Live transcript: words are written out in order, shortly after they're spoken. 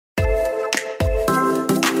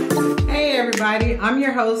everybody. I'm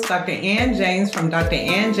your host, Dr. Ann James from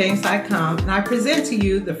drannjames.com, and I present to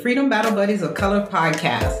you the Freedom Battle Buddies of Color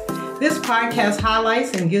podcast. This podcast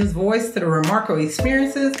highlights and gives voice to the remarkable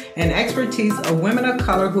experiences and expertise of women of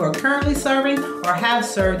color who are currently serving or have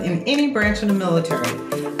served in any branch of the military.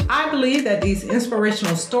 I believe that these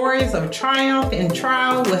inspirational stories of triumph and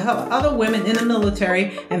trial will help other women in the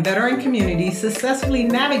military and veteran communities successfully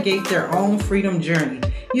navigate their own freedom journey.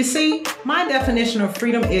 You see, my definition of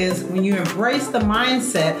freedom is when you embrace the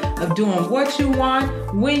mindset of doing what you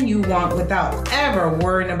want, when you want, without ever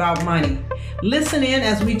worrying about money. Listen in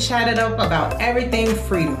as we chat it up about everything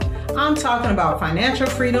freedom. I'm talking about financial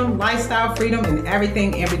freedom, lifestyle freedom, and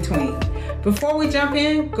everything in between. Before we jump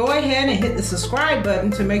in, go ahead and hit the subscribe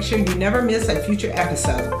button to make sure you never miss a future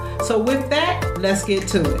episode. So with that, let's get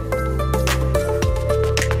to it.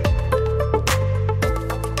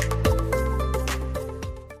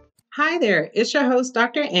 Hi there, it's your host,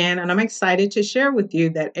 Dr. Ann, and I'm excited to share with you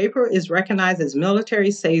that April is recognized as Military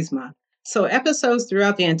Saves Month. So episodes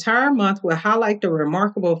throughout the entire month will highlight the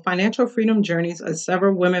remarkable financial freedom journeys of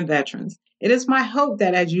several women veterans. It is my hope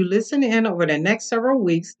that as you listen in over the next several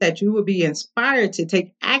weeks, that you will be inspired to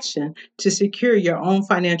take action to secure your own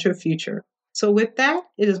financial future. So with that,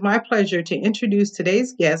 it is my pleasure to introduce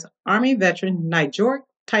today's guest, Army veteran Nyjork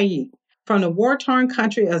Tayik. From the war-torn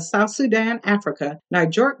country of South Sudan, Africa,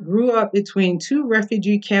 Nyjork grew up between two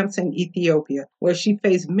refugee camps in Ethiopia, where she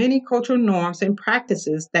faced many cultural norms and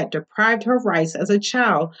practices that deprived her rights as a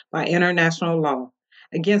child by international law.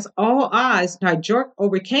 Against all odds, Nyjork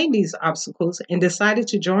overcame these obstacles and decided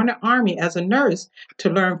to join the Army as a nurse to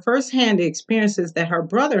learn firsthand the experiences that her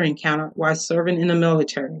brother encountered while serving in the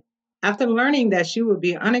military. After learning that she would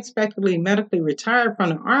be unexpectedly medically retired from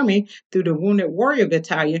the Army through the Wounded Warrior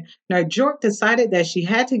Battalion, Nyjork decided that she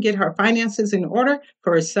had to get her finances in order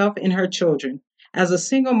for herself and her children. As a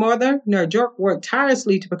single mother, Nyjork worked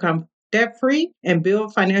tirelessly to become debt-free and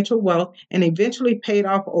build financial wealth, and eventually paid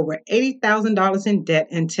off over $80,000 in debt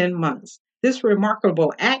in 10 months. This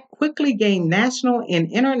remarkable act quickly gained national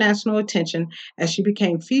and international attention as she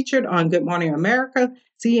became featured on Good Morning America,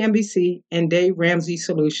 CNBC, and Dave Ramsey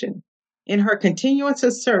Solution. In her continuance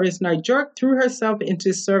of service, Nyjork threw herself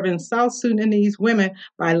into serving South Sudanese women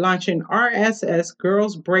by launching RSS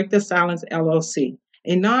Girls Break the Silence LLC,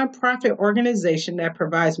 a nonprofit organization that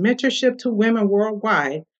provides mentorship to women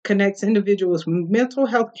worldwide, connects individuals with mental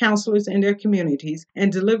health counselors in their communities,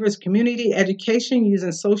 and delivers community education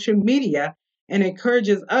using social media, and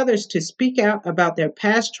encourages others to speak out about their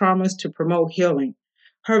past traumas to promote healing.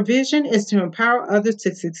 Her vision is to empower others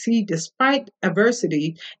to succeed despite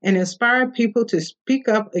adversity and inspire people to speak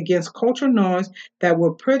up against cultural norms that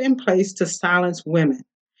were put in place to silence women.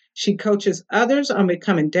 She coaches others on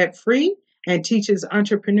becoming debt-free and teaches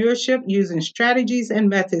entrepreneurship using strategies and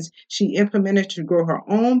methods she implemented to grow her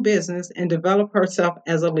own business and develop herself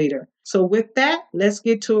as a leader. So with that, let's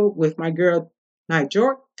get to it with my girl,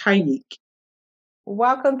 Nyjork Tayik.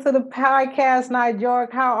 Welcome to the podcast,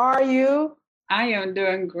 Nyjork. How are you? I am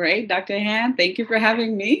doing great, Dr. Ann. Thank you for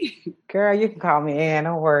having me. Girl, you can call me Ann.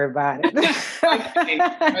 Don't worry about it. Okay.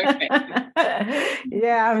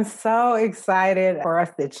 Yeah, I'm so excited for us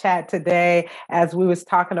to chat today. As we was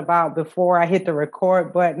talking about before I hit the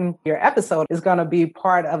record button, your episode is going to be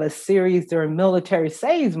part of a series during Military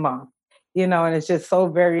Saves Month. And it's just so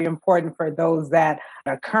very important for those that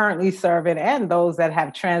are currently serving and those that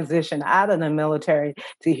have transitioned out of the military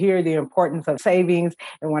to hear the importance of savings.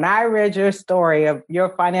 And when I read your story of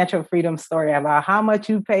your financial freedom story about how much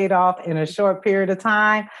you paid off in a short period of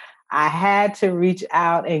time, I had to reach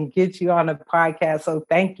out and get you on the podcast. So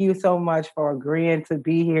thank you so much for agreeing to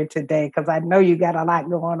be here today, because I know you got a lot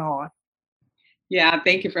going on. Yeah,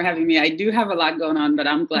 thank you for having me. I do have a lot going on, but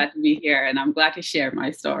I'm glad to be here and I'm glad to share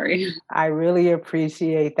my story. I really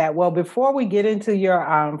appreciate that. Well, before we get into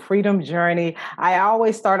your freedom journey, I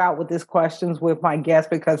always start out with these questions with my guests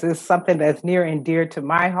because it's something that's near and dear to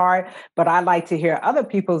my heart, but I like to hear other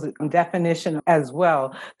people's definition as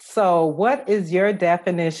well. So what is your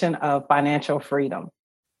definition of financial freedom?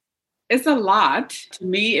 It's a lot. To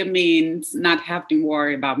me, it means not having to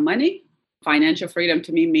worry about money. Financial freedom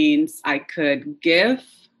to me means I could give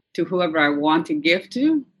to whoever I want to give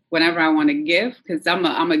to, whenever I want to give, because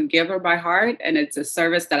I'm a giver by heart, and it's a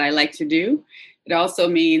service that I like to do. It also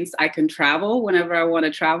means I can travel whenever I want to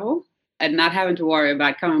travel. and not having to worry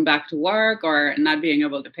about coming back to work or not being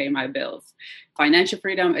able to pay my bills. Financial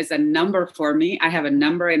freedom is a number for me. I have a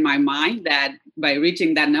number in my mind that by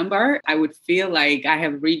reaching that number, I would feel like I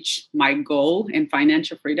have reached my goal in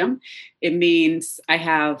financial freedom. It means I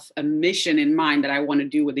have a mission in mind that I want to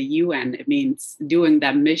do with the UN. It means doing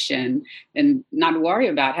that mission and not worry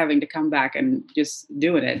about having to come back and just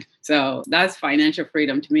doing it. So that's financial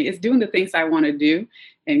freedom to me. It's doing the things I want to do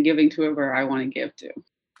and giving to whoever I want to give to.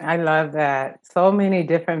 I love that. So many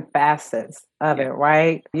different facets of it,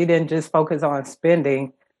 right? You didn't just focus on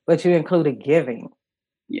spending, but you included giving.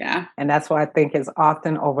 Yeah. And that's what I think is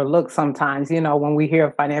often overlooked sometimes. When we hear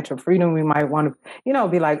financial freedom, we might want to,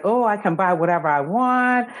 be like, oh, I can buy whatever I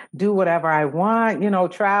want, do whatever I want,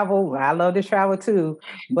 travel. I love to travel too.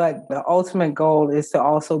 But the ultimate goal is to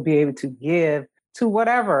also be able to give to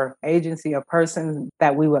whatever agency or person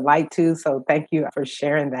that we would like to. So thank you for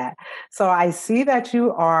sharing that. So I see that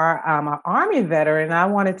you are an Army veteran. I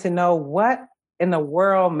wanted to know what in the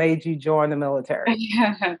world made you join the military?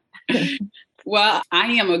 Well, I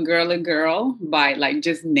am a girly girl by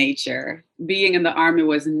just nature. Being in the Army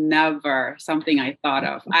was never something I thought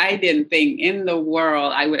of. I didn't think in the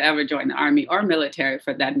world I would ever join the Army or military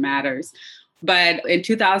for that matters. But in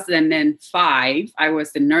 2005, I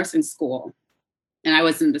was in nursing school. And I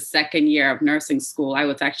was in the second year of nursing school. I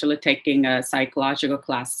was actually taking a psychological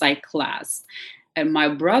class, psych class. And my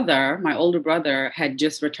older brother, had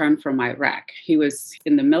just returned from Iraq. He was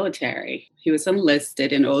in the military. He was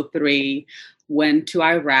enlisted in 2003, went to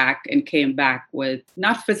Iraq and came back with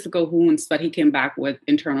not physical wounds, but he came back with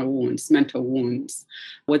internal wounds, mental wounds.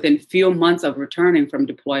 Within few months of returning from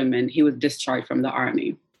deployment, he was discharged from the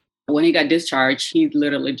Army. When he got discharged, he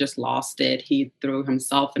literally just lost it. He threw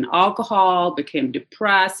himself in alcohol, became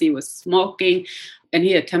depressed, he was smoking, and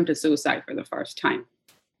he attempted suicide for the first time.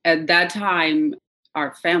 At that time,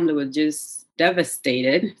 our family was just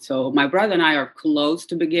devastated. So my brother and I are close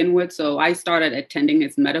to begin with. So I started attending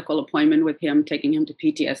his medical appointment with him, taking him to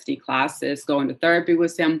PTSD classes, going to therapy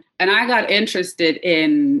with him. And I got interested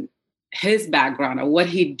in his background or what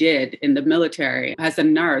he did in the military. As a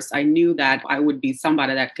nurse, I knew that I would be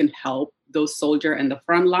somebody that can help those soldiers in the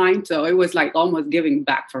front line. So it was like almost giving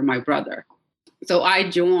back for my brother. So I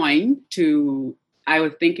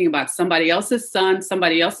was thinking about somebody else's son,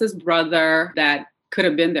 somebody else's brother that could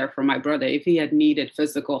have been there for my brother if he had needed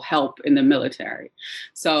physical help in the military.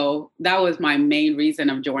 So that was my main reason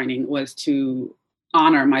of joining, was to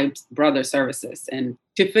honor my brother's services and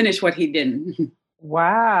to finish what he did.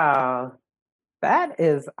 Wow. That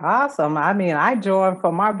is awesome. I mean, I joined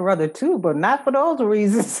for my brother too, but not for those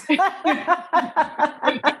reasons.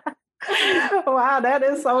 Wow, that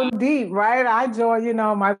is so deep, right? I joined,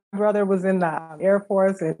 my brother was in the Air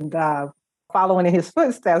Force and following in his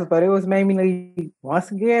footsteps, but it was mainly,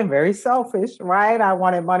 once again, very selfish, right? I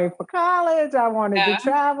wanted money for college. I wanted to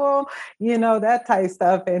travel, that type of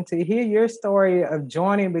stuff. And to hear your story of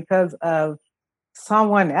joining because of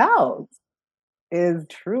someone else is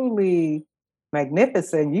truly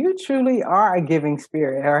magnificent. You truly are a giving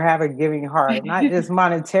spirit or have a giving heart, not just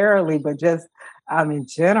monetarily, but just in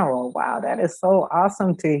general. Wow, that is so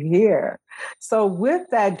awesome to hear. So with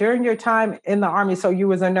that, during your time in the Army, so you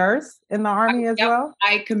was a nurse in the Army as well?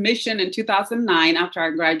 I commissioned in 2009 after I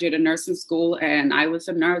graduated nursing school, and I was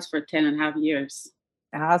a nurse for 10 and a half years.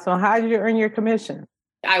 So how did you earn your commission?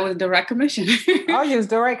 I was direct commission. Oh, you was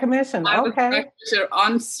direct commission. I was okay. Direct commission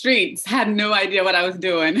on streets. Had no idea what I was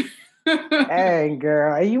doing. Hey,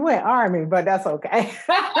 girl, you went Army, but that's okay.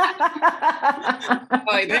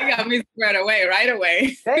 They got me squared away right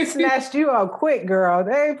away. They snatched you up quick, girl.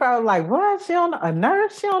 They probably like, what? A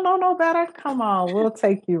nurse? She don't know no better? Come on, we'll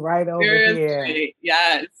take you right over here.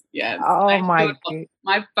 Yes. Oh, my God.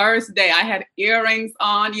 My first day, I had earrings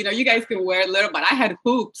on. You guys can wear little, but I had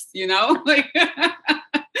hoops, like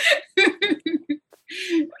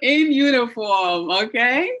in uniform,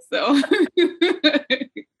 okay? So...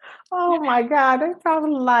 Oh my God, they're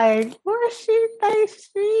probably like, where she thinks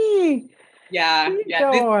she? Yeah.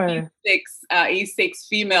 This E6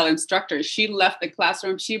 female instructor, she left the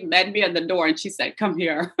classroom. She met me at the door and she said, come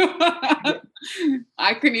here.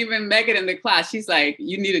 I couldn't even make it in the class. She's like,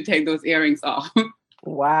 you need to take those earrings off.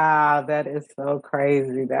 Wow, that is so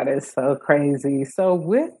crazy. That is so crazy. So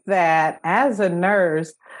with that, as a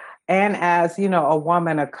nurse, and as, a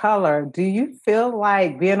woman of color, do you feel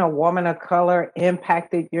like being a woman of color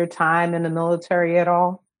impacted your time in the military at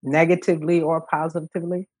all, negatively or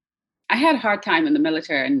positively? I had a hard time in the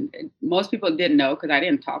military, and most people didn't know because I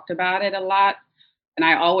didn't talk about it a lot. And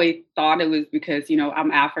I always thought it was because, I'm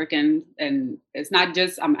African, and it's not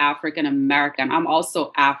just I'm African American. I'm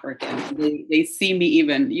also African. They see me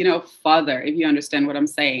even, further, if you understand what I'm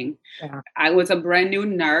saying. Yeah. I was a brand new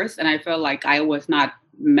nurse, and I felt like I was not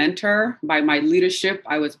mentored by my leadership.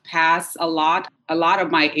 I was passed a lot. A lot of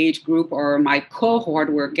my age group or my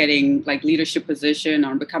cohort were getting like leadership position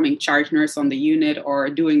or becoming charge nurse on the unit or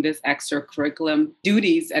doing this extracurriculum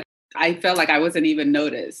duties. And I felt like I wasn't even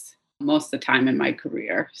noticed most of the time in my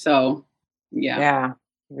career. So, yeah. Yeah.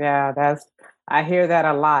 Yeah. I hear that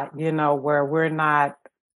a lot, where we're not,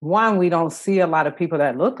 one, we don't see a lot of people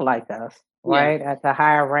that look like us, Yeah. right? At the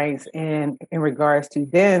higher ranks in regards to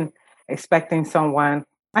then expecting someone,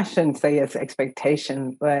 I shouldn't say it's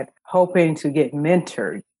expectation, but hoping to get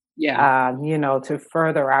mentored, Yeah. to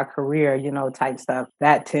further our career, type stuff.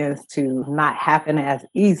 That tends to not happen as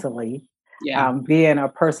easily. Yeah. Being a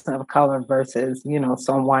person of color versus,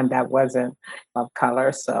 someone that wasn't of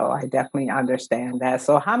color. So I definitely understand that.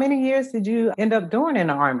 So how many years did you end up doing in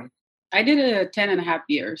the Army? I did it 10 and a half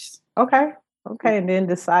years. Okay. Okay. And then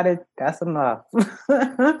decided that's enough.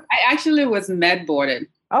 I actually was med boarded.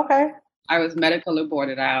 Okay. I was medically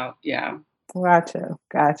boarded out. Yeah. Gotcha.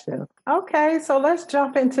 Okay, so let's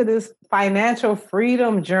jump into this financial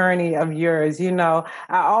freedom journey of yours. I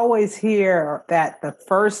always hear that the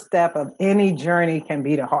first step of any journey can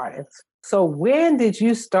be the hardest. So when did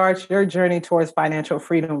you start your journey towards financial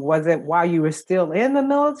freedom? Was it while you were still in the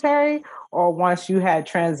military or once you had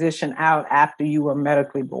transitioned out after you were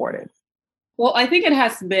medically boarded? Well, I think it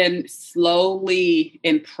has been slowly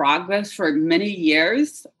in progress for many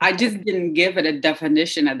years. I just didn't give it a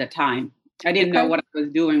definition at the time. I didn't know what I was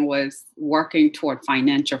doing was working toward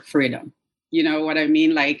financial freedom. You know what I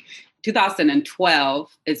mean? Like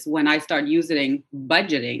 2012 is when I started using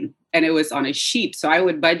budgeting, and it was on a sheet. So I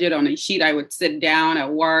would budget on a sheet. I would sit down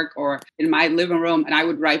at work or in my living room and I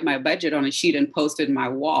would write my budget on a sheet and post it in my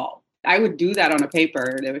wall. I would do that on a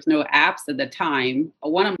paper. There was no apps at the time.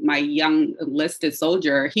 One of my young enlisted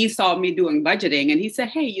soldier, he saw me doing budgeting and he said,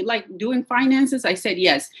 "Hey, you like doing finances?" I said,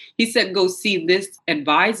 "Yes." He said, "Go see this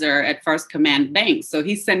advisor at First Command Bank." So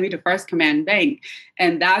he sent me to First Command Bank.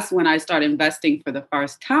 And that's when I started investing for the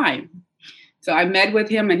first time. So I met with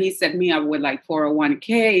him and he set me up with like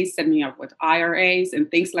 401k, he set me up with IRAs and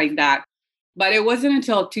things like that. But it wasn't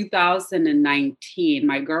until 2019,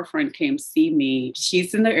 my girlfriend came see me.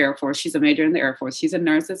 She's in the Air Force. She's a major in the Air Force. She's a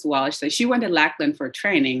nurse as well. So she went to Lackland for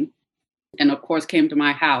training and of course came to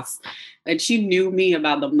my house. And she knew me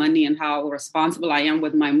about the money and how responsible I am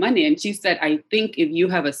with my money. And she said, "I think if you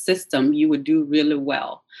have a system, you would do really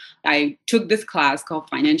well. I took this class called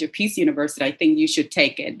Financial Peace University. I think you should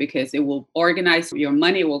take it because it will organize your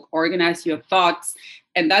money, it will organize your thoughts."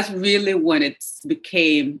 And that's really when it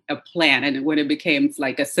became a plan and when it became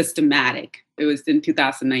like a systematic. It was in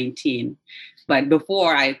 2019. But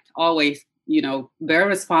before, I always, very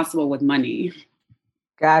responsible with money.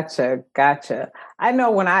 Gotcha. I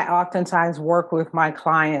know when I oftentimes work with my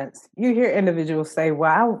clients, you hear individuals say,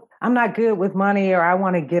 "Well, I'm not good with money," or "I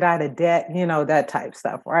want to get out of debt," that type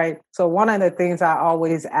stuff, right? So one of the things I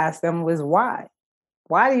always ask them was why?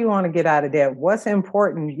 Why do you want to get out of debt? What's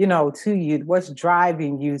important, to you? What's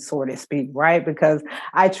driving you, so to speak, right? Because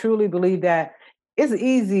I truly believe that it's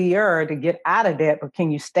easier to get out of debt, but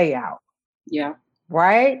can you stay out? Yeah.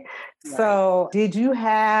 Right? Right. So did you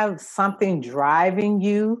have something driving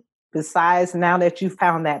you besides now that you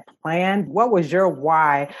found that plan? What was your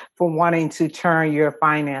why for wanting to turn your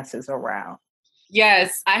finances around?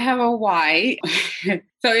 Yes, I have a why.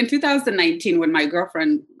 So in 2019, when my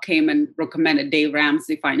girlfriend came and recommended Dave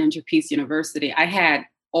Ramsey Financial Peace University, I had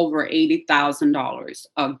over $80,000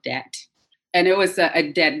 of debt. And it was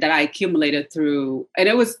a debt that I accumulated through, and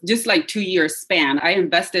it was just like 2 year span. I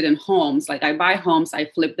invested in homes, like I buy homes,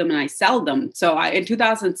 I flip them and I sell them. So in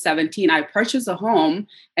 2017, I purchased a home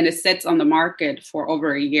and it sits on the market for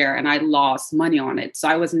over a year and I lost money on it. So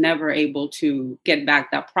I was never able to get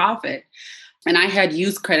back that profit. And I had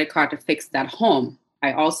used credit card to fix that home.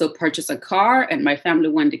 I also purchased a car and my family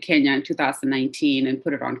went to Kenya in 2019 and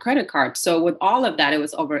put it on credit card. So with all of that, it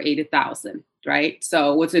was over 80,000, right?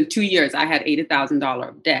 So within 2 years, I had $80,000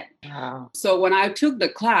 of debt. Wow. So when I took the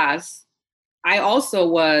class, I also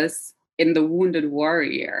was in the Wounded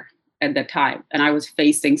Warrior at the time, and I was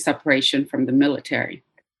facing separation from the military.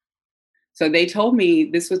 So they told me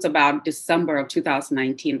this was about December of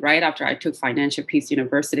 2019, right after I took Financial Peace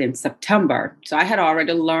University in September. So I had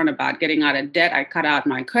already learned about getting out of debt. I cut out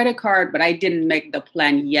my credit card, but I didn't make the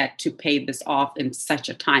plan yet to pay this off in such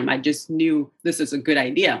a time. I just knew this is a good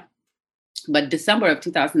idea. But December of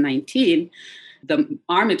 2019, The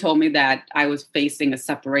Army told me that I was facing a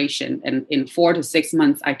separation, and in 4 to 6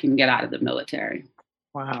 months, I can get out of the military.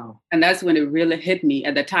 Wow. And that's when it really hit me.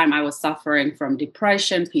 At the time, I was suffering from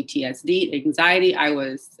depression, PTSD, anxiety. I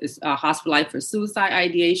was hospitalized for suicide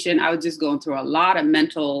ideation. I was just going through a lot of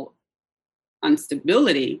mental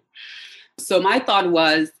instability. So my thought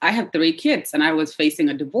was, I have 3 kids and I was facing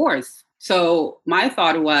a divorce. So my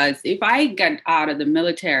thought was, if I get out of the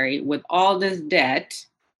military with all this debt,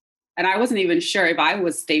 and I wasn't even sure if I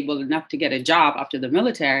was stable enough to get a job after the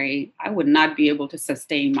military, I would not be able to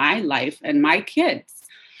sustain my life and my kids.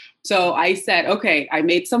 So I said, okay, I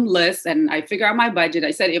made some lists and I figured out my budget.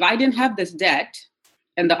 I said, if I didn't have this debt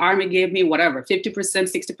and the Army gave me whatever, 50%,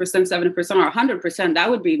 60%, 70%, or 100%, that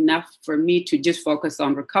would be enough for me to just focus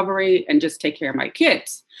on recovery and just take care of my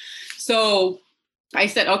kids. So I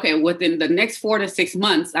said, okay, within the next 4 to 6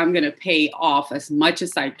 months, I'm going to pay off as much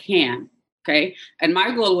as I can. Okay. And my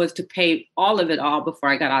goal was to pay all of it off before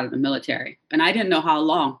I got out of the military. And I didn't know how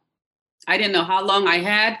long. I didn't know how long I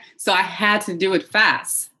had. So I had to do it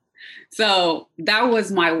fast. So that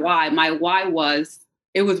was my why. My why was,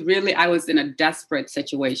 I was in a desperate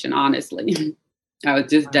situation, honestly. I was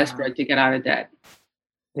just desperate to get out of debt.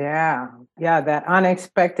 Yeah. Yeah. That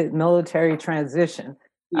unexpected military transition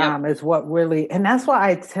is what really, and that's why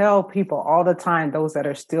I tell people all the time, those that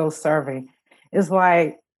are still serving, is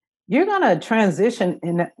like, you're going to transition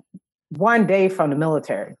in one day from the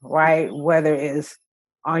military, right? Whether it's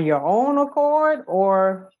on your own accord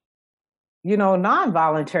or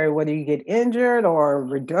non-voluntary, whether you get injured or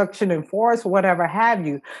reduction in force, whatever have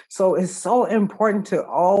you. So it's so important to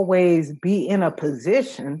always be in a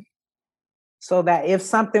position so that if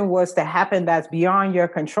something was to happen that's beyond your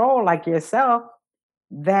control, like yourself,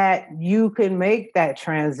 that you can make that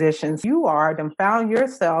transition. You found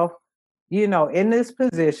yourself, in this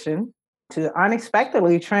position to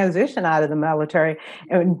unexpectedly transition out of the military.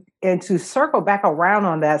 And to circle back around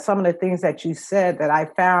on that, some of the things that you said that I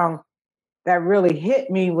found that really hit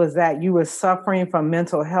me was that you were suffering from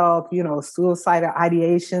mental health, suicidal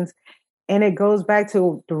ideations. And it goes back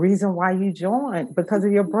to the reason why you joined, because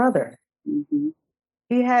of your brother. Mm-hmm.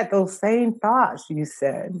 He had those same thoughts, you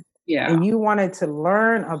said. Yeah. And you wanted to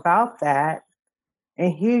learn about that.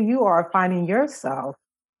 And here you are finding yourself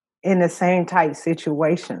in the same type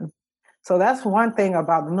situation. So that's one thing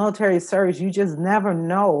about the military service. You just never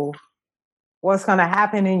know what's going to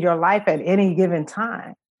happen in your life at any given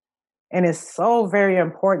time. And it's so very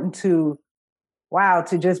important to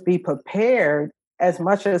just be prepared as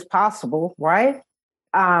much as possible, right?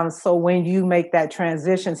 So when you make that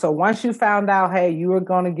transition, so once you found out, hey, you were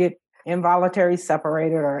going to get involuntary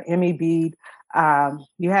separated or MEB'd,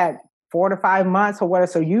 you had 4 to 5 months or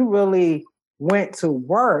whatever. So you really went to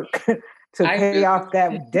work to pay off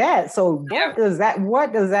that debt. So what does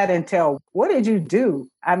that entail? What did you do?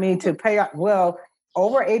 I mean, to pay off,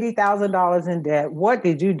 over $80,000 in debt. What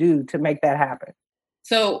did you do to make that happen?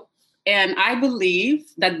 So, and I believe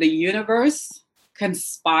that the universe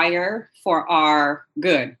conspire for our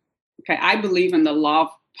good. Okay. I believe in the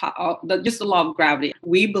law of just the law of gravity.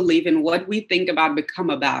 We believe in what we think about, become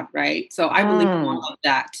about, right? So I believe in all of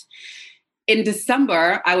that. In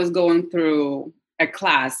December, I was going through a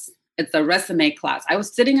class. It's a resume class. I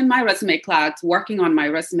was sitting in my resume class, working on my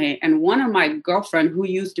resume, and one of my girlfriend, who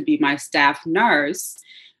used to be my staff nurse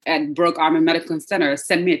at Brooke Army Medical Center,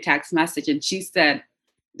 sent me a text message, and she said,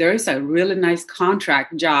 there is a really nice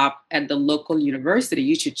contract job at the local university.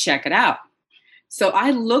 You should check it out. So I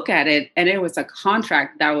look at it, and it was a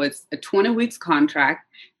contract that was a 20 weeks contract,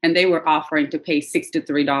 and they were offering to pay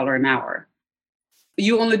 $63 an hour.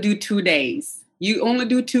 You only do 2 days. You only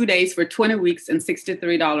do 2 days for 20 weeks and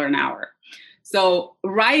 $63 an hour. So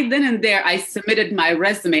right then and there, I submitted my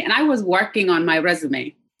resume, and I was working on my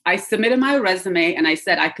resume. I submitted my resume, and I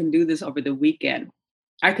said, I can do this over the weekend.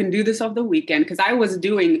 I can do this over the weekend because I was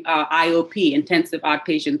doing IOP, intensive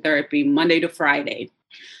outpatient therapy, Monday to Friday.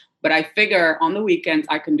 But I figure on the weekends,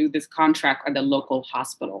 I can do this contract at the local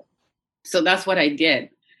hospital. So that's what I did.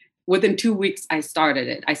 Within 2 weeks, I started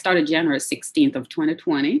it. I started January 16th of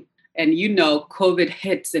 2020. And COVID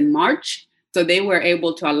hits in March. So they were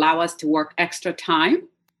able to allow us to work extra time.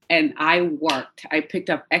 And I worked. I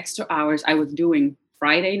picked up extra hours. I was doing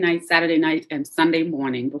Friday night, Saturday night, and Sunday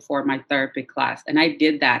morning before my therapy class. And I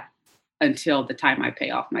did that until the time I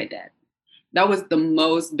pay off my debt. That was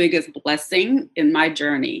the biggest blessing in my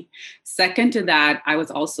journey. Second to that, I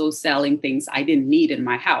was also selling things I didn't need in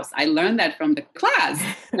my house. I learned that from the class,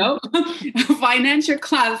 financial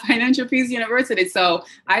class, Financial Peace University. So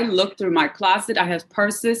I looked through my closet. I have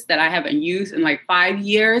purses that I haven't used in like 5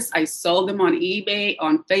 years. I sold them on eBay,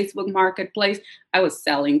 on Facebook Marketplace. I was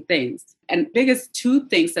selling things. And biggest two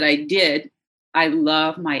things that I did, I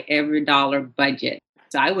love my every dollar budget.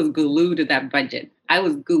 So I was glued to that budget. I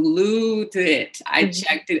was glued to it. I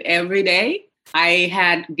checked it every day. I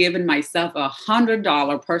had given myself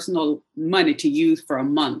 $100 personal money to use for a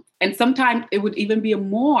month. And sometimes it would even be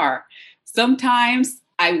more. Sometimes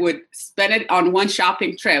I would spend it on one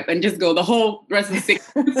shopping trip and just go the whole rest of the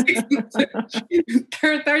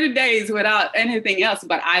 30 days without anything else.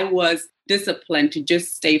 But I was disciplined to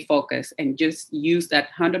just stay focused and just use that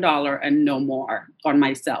 $100 and no more on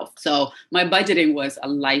myself. So my budgeting was a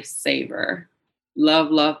lifesaver.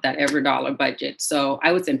 Love that every dollar budget. So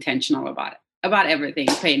I was intentional about everything,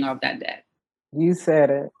 paying off that debt. You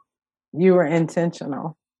said it. You were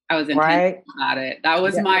intentional. I was intentional about it. That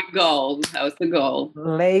was my goal. That was the goal.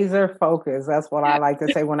 Laser focus. That's what I like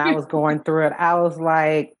to say. When I was going through it, I was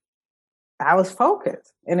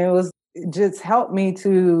focused. And it just helped me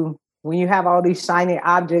to, when you have all these shiny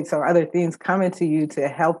objects or other things coming to you, to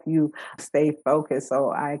help you stay focused.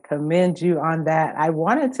 So I commend you on that. I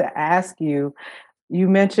wanted to ask you, you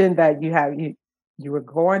mentioned that you were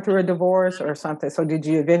going through a divorce or something. So did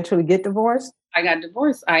you eventually get divorced? I got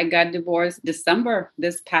divorced this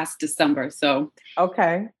past December. So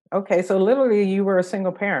okay. So literally you were a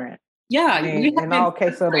single parent. Yeah. In all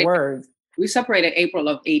cases of the words. We separated April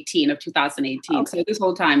of 2018. Okay. So this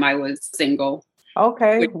whole time I was single.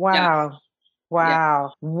 Okay. Wow. Yeah.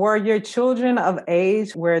 Were your children of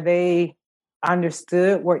age where they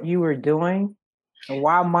understood what you were doing? And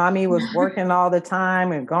while mommy was working all the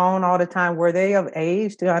time and gone all the time, were they of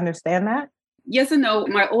age to understand that? Yes and no.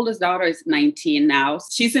 My oldest daughter is 19 now.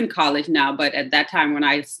 She's in college now, but at that time when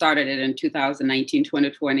I started it in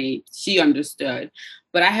 2020, she understood.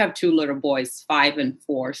 But I have two little boys, 5 and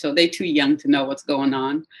 4, so they're too young to know what's going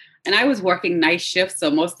on. And I was working night shifts,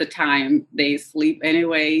 so most of the time they sleep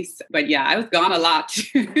anyways. But yeah, I was gone a lot.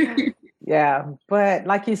 Yeah, but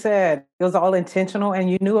like you said, it was all intentional and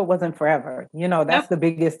you knew it wasn't forever. That's the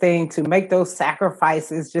biggest thing, to make those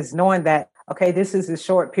sacrifices, just knowing that, okay, this is a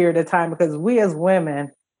short period of time, because we as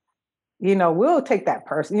women, we'll take that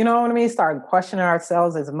person, you know what I mean? Start questioning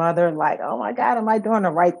ourselves as mother, like, oh my God, am I doing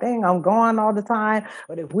the right thing? I'm going all the time.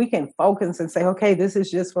 But if we can focus and say, okay, this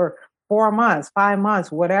is just for 4 months, 5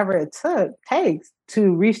 months, whatever it takes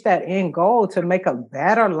to reach that end goal, to make a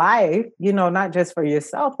better life, not just for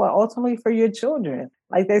yourself, but ultimately for your children.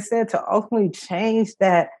 Like they said, to ultimately change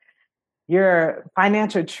your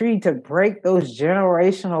financial tree, to break those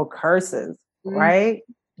generational curses, right?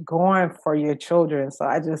 Going for your children. So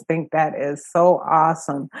I just think that is so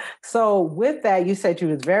awesome. So with that, you said you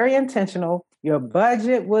was very intentional. Your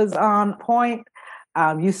budget was on point.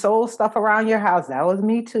 You sold stuff around your house. That was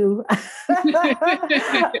me too.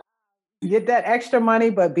 Get that extra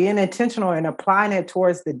money, but being intentional and applying it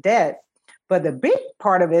towards the debt. But the big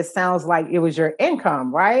part of it sounds like it was your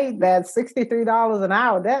income, right? That $63 an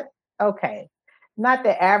hour. Okay. Not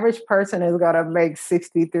the average person is going to make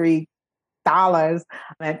 $63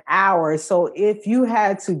 an hour. So if you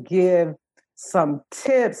had to give some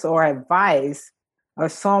tips or advice, or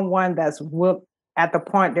someone that's at the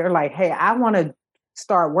point they're like, hey, I want to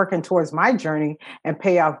start working towards my journey and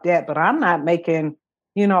pay off debt, but I'm not making,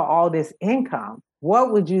 all this income.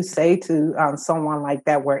 What would you say to someone like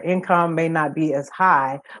that, where income may not be as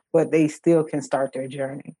high, but they still can start their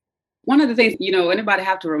journey? One of the things, anybody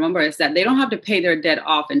have to remember is that they don't have to pay their debt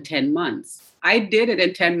off in 10 months. I did it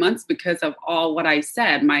in 10 months because of all what I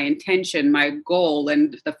said, my intention, my goal,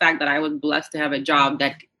 and the fact that I was blessed to have a job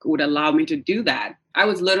that would allow me to do that. I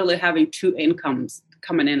was literally having 2 incomes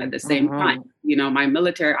coming in at the same time. My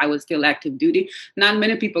military, I was still active duty. Not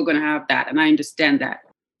many people are going to have that, and I understand that.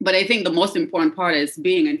 But I think the most important part is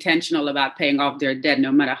being intentional about paying off their debt,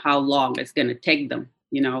 no matter how long it's going to take them,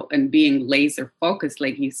 and being laser focused,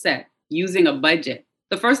 like you said, using a budget.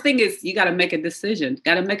 The first thing is you got to make a decision.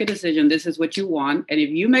 This is what you want. And if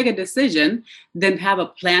you make a decision, then have a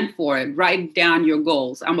plan for it. Write down your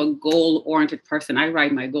goals. I'm a goal-oriented person. I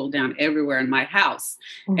write my goal down everywhere in my house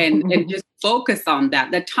and just focus on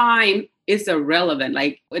that. The time is irrelevant.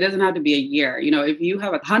 Like, it doesn't have to be a year. If you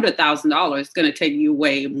have $100,000, it's going to take you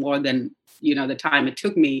way more than, the time it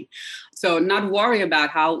took me. So not worry about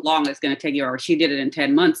how long it's going to take you, or she did it in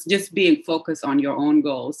 10 months, just being focused on your own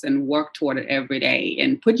goals and work toward it every day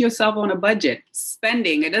and put yourself on a budget.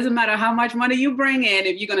 Spending, it doesn't matter how much money you bring in.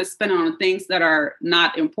 If you're going to spend on things that are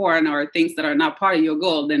not important or things that are not part of your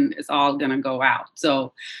goal, then it's all going to go out.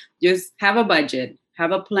 So just have a budget,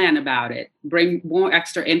 have a plan about it, bring more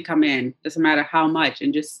extra income in, doesn't matter how much,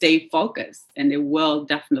 and just stay focused. And it will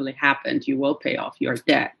definitely happen. You will pay off your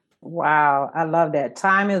debt. Wow. I love that.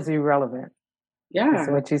 Time is irrelevant. That's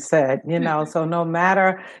Yeah. what you said, so no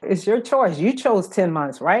matter, it's your choice. You chose 10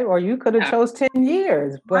 months, right? Or you could have Yeah. chose 10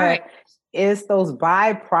 years, Right. but it's those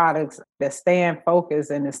byproducts that staying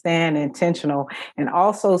focused and to staying intentional. And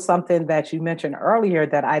also something that you mentioned earlier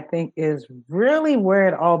that I think is really where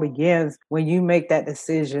it all begins when you make that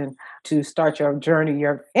decision to start your journey,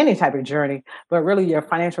 your any type of journey, but really your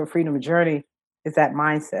financial freedom journey is that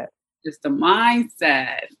mindset. Just the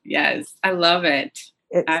mindset. Yes. I love it.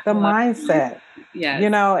 It's I the love it. mindset. Yes.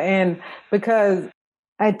 And because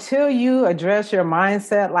until you address your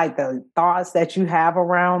mindset, like the thoughts that you have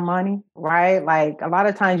around money, right? Like a lot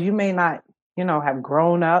of times you may not, have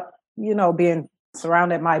grown up, being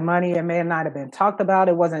surrounded by money. It may not have been talked about.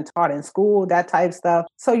 It wasn't taught in school, that type stuff.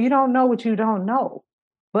 So you don't know what you don't know.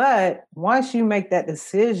 But once you make that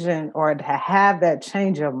decision or to have that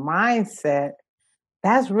change of mindset,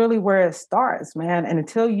 that's really where it starts, man. And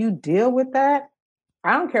until you deal with that,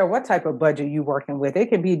 I don't care what type of budget you're working with. It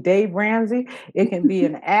can be Dave Ramsey. It can be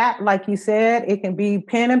an app, like you said. It can be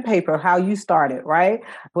pen and paper, how you started, right?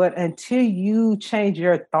 But until you change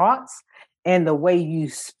your thoughts and the way you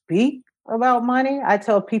speak about money, I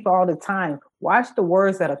tell people all the time, watch the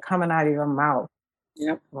words that are coming out of your mouth,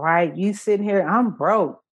 Yep. right? You sitting here, I'm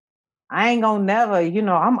broke. I ain't gonna never,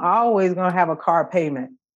 I'm always gonna have a car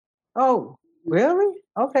payment. Oh, really?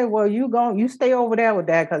 Okay, well, you stay over there with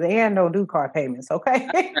that because Ann don't do car payments,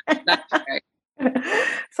 okay? That's right.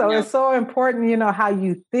 So Yep. it's so important, how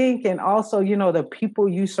you think and also, the people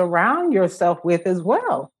you surround yourself with as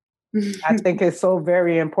well. I think it's so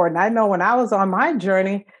very important. I know when I was on my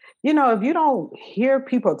journey, if you don't hear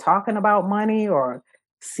people talking about money or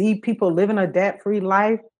see people living a debt-free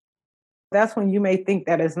life, that's when you may think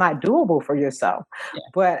that it's not doable for yourself. Yeah.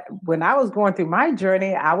 But when I was going through my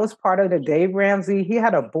journey, I was part of the Dave Ramsey. He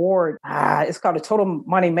had a board. It's called a Total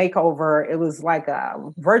Money Makeover. It was like a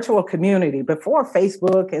virtual community before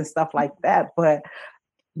Facebook and stuff like that. But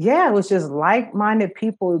yeah, it was just like-minded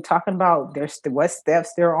people talking about what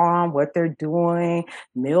steps they're on, what they're doing,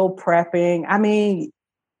 meal prepping. I mean,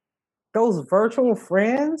 those virtual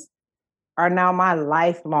friends are now my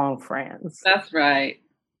lifelong friends. That's right.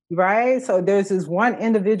 Right. So there's this one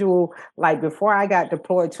individual, like before I got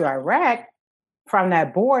deployed to Iraq from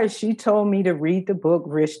that board, she told me to read the book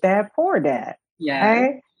Rich Dad Poor Dad. Yes.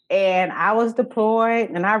 Right. And I was deployed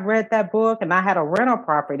and I read that book and I had a rental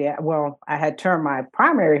property. Well, I had turned my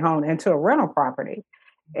primary home into a rental property.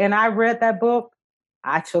 And I read that book.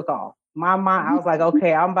 I took off. My mind, I was like,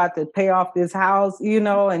 okay, I'm about to pay off this house,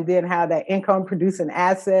 and then have that income producing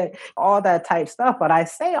asset, all that type stuff. But I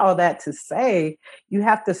say all that to say you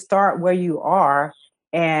have to start where you are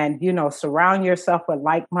and, surround yourself with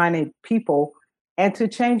like-minded people and to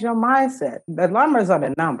change your mindset. The numbers are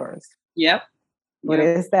the numbers. Yep. But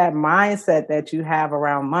it's that mindset that you have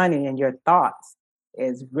around money and your thoughts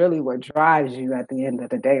is really what drives you at the end of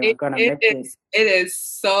the day. It is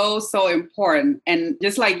so important. And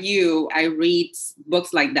just like you, I read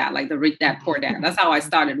books like that, like the Rich Dad Poor Dad. That's how I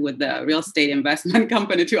started with the real estate investment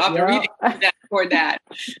company too. After reading Rich Dad Poor Dad,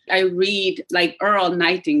 I read like Earl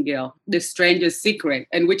Nightingale, The Stranger's Secret,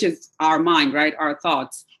 and which is our mind, right? Our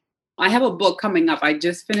thoughts. I have a book coming up. I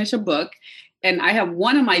just finished a book. And I have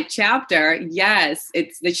one of my chapter. Yes,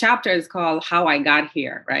 it's the chapter is called How I Got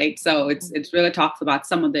Here, right? So it's really talks about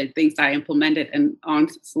some of the things I implemented. And on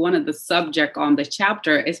one of the subject on the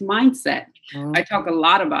chapter is mindset. Mm-hmm. I talk a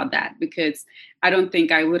lot about that because I don't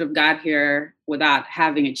think I would have got here without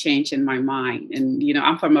having a change in my mind. And,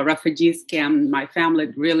 I'm from a refugee camp. My family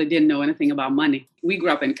really didn't know anything about money. We grew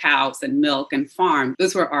up in cows and milk and farm.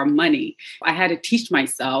 Those were our money. I had to teach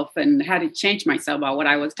myself and had to change myself about what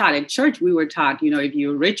I was taught. In church, we were taught, if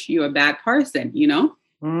you're rich, you're a bad person,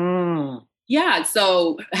 Mm. Yeah.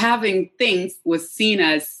 So having things was seen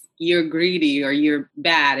as you're greedy or you're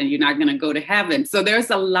bad and you're not going to go to heaven. So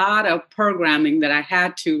there's a lot of programming that I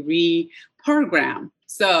had to reprogram.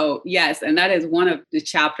 So yes, and that is one of the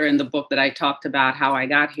chapter in the book that I talked about how I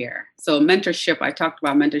got here. So mentorship, I talked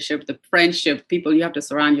about mentorship, the friendship, people you have to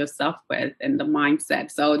surround yourself with and the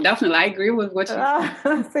mindset. So definitely I agree with what you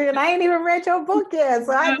see, and I ain't even read your book yet,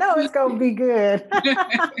 so I know it's going to be good.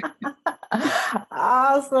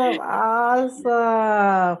 Awesome.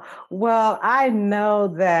 Well, I know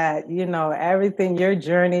that, everything, your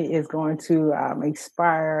journey is going to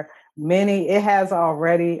inspire many. It has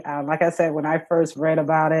already. Like I said, when I first read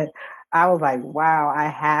about it, I was like, wow, I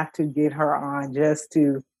have to get her on just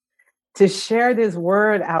to share this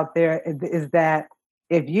word out there is that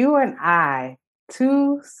if you and I,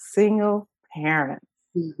 two single parents,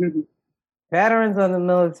 veterans of the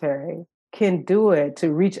military, can do it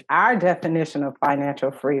to reach our definition of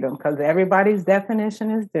financial freedom, because everybody's definition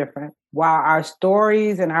is different. While our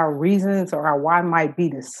stories and our reasons or our why might be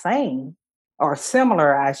the same or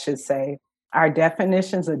similar, I should say, our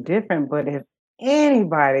definitions are different. But if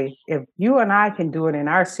you and I can do it in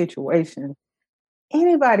our situation,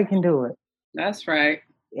 anybody can do it. That's right.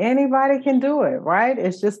 Anybody can do it, right?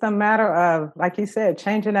 It's just a matter of, like you said,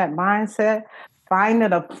 changing that mindset,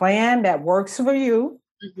 finding a plan that works for you,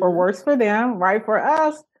 or works for them, right? For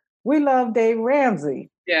us, we love Dave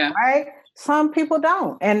Ramsey, right? Some people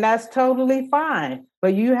don't, and that's totally fine.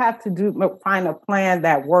 But you have to find a plan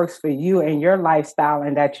that works for you and your lifestyle,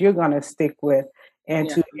 and that you're going to stick with, and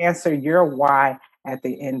to answer your why at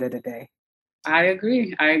the end of the day. I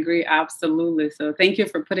agree. Absolutely. So thank you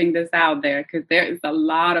for putting this out there, because there is a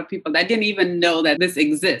lot of people that didn't even know that this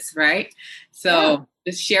exists, right? So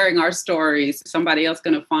just sharing our stories, somebody else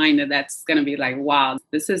going to find it that's going to be like, wow,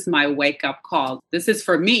 this is my wake up call. This is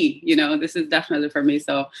for me, this is definitely for me.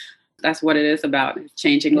 So that's what it is about,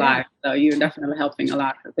 changing lives. So you're definitely helping a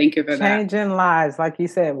lot. So thank you for that. Changing lives, like you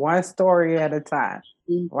said, one story at a time,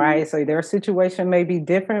 right? So their situation may be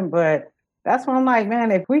different, but that's why I'm like, man,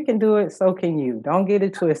 if we can do it, so can you. Don't get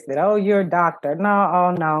it twisted. Oh, you're a doctor.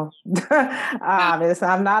 No.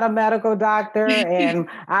 I'm not a medical doctor. And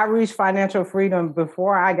I reached financial freedom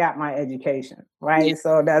before I got my education, right? Yeah.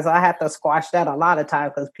 So I have to squash that a lot of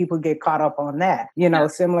times, because people get caught up on that,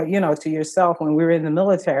 similar, to yourself when we were in the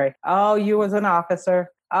military. Oh, you was an officer.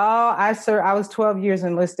 Oh, I was 12 years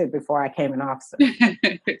enlisted before I came an officer.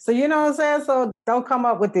 So, you know what I'm saying? So don't come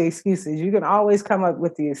up with the excuses. You can always come up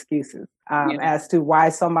with the excuses as to why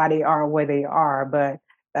somebody are where they are, but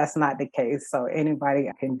that's not the case. So anybody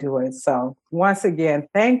can do it. So once again,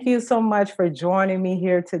 thank you so much for joining me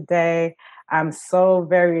here today. I'm so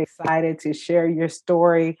very excited to share your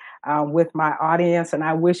story with my audience, and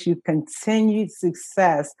I wish you continued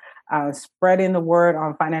success spreading the word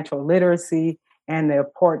on financial literacy and the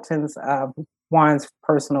importance of one's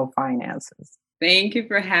personal finances. Thank you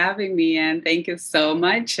for having me, and thank you so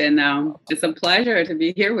much. And it's a pleasure to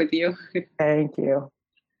be here with you. Thank you.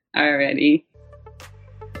 Alrighty.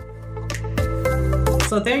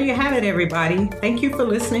 So there you have it, everybody. Thank you for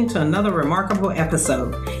listening to another remarkable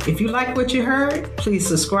episode. If you like what you heard, please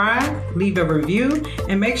subscribe, leave a review,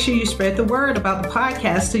 and make sure you spread the word about the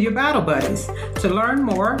podcast to your battle buddies. To learn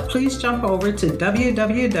more, please jump over to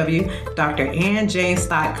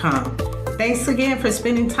www.drannjames.com. Thanks again for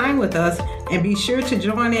spending time with us, and be sure to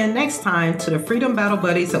join in next time to the Freedom Battle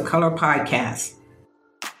Buddies of Color podcast.